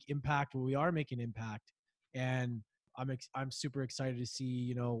trying to make impact where we are making impact. And I'm super excited to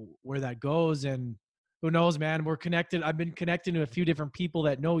see, where that goes. And who knows, man, we're connected. I've been connected to a few different people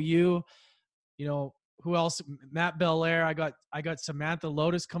that know you, who else? Matt Belair. I got Samantha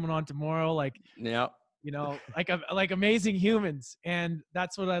Lotus coming on tomorrow. Like amazing humans. And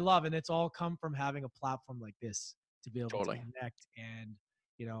that's what I love. And it's all come from having a platform like this to be able to connect and,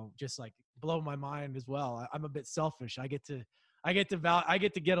 just like blow my mind as well. I'm a bit selfish. I get to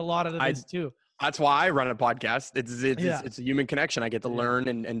get a lot of this too. That's why I run a podcast. It's a human connection. I get to learn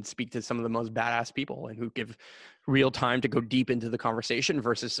and speak to some of the most badass people and who give real time to go deep into the conversation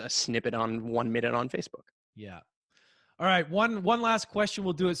versus a snippet on 1 minute on Facebook. Yeah. All right. One last question.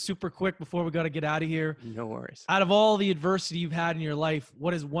 We'll do it super quick before we got to get out of here. No worries. Out of all the adversity you've had in your life,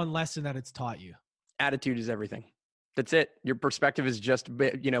 what is one lesson that it's taught you? Attitude is everything. That's it. Your perspective is just,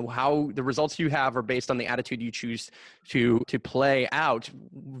 how the results you have are based on the attitude you choose to play out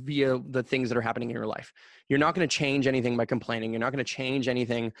via the things that are happening in your life. You're not going to change anything by complaining. You're not going to change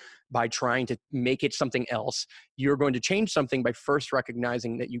anything by trying to make it something else. You're going to change something by first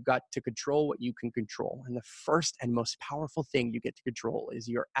recognizing that you got to control what you can control. And the first and most powerful thing you get to control is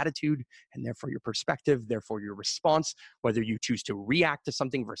your attitude and therefore your perspective, therefore your response, whether you choose to react to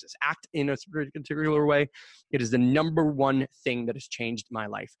something versus act in a particular way. It is the number one thing that has changed my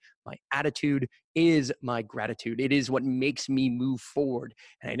life. My attitude is my gratitude. It is what makes me move forward.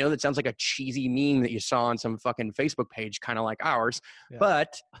 And I know that sounds like a cheesy meme that you saw on some fucking Facebook page, kind of like ours,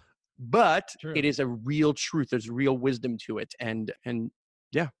 but True. It is a real truth. There's real wisdom to it. And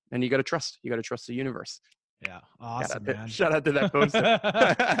you got to trust. You got to trust the universe. Yeah. Awesome, man. Shout out to that post.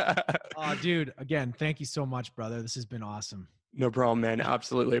 Dude, again, thank you so much, brother. This has been awesome. No problem, man.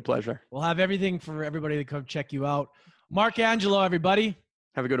 Absolutely a pleasure. We'll have everything for everybody to come check you out. Mark Angelo, everybody.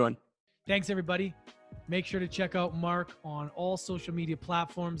 Have a good one. Thanks, everybody. Make sure to check out Mark on all social media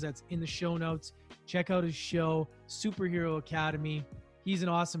platforms. That's in the show notes. Check out his show, Superhero Academy. He's an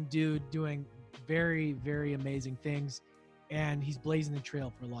awesome dude doing very, very amazing things. And he's blazing the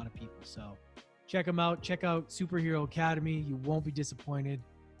trail for a lot of people. So check him out. Check out Superhero Academy. You won't be disappointed.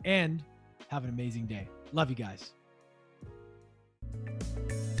 And have an amazing day. Love you guys.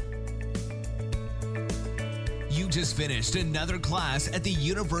 You just finished another class at the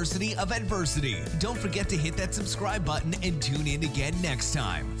University of Adversity. Don't forget to hit that subscribe button and tune in again next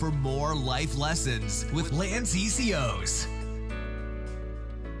time for more life lessons with Lance ECOs.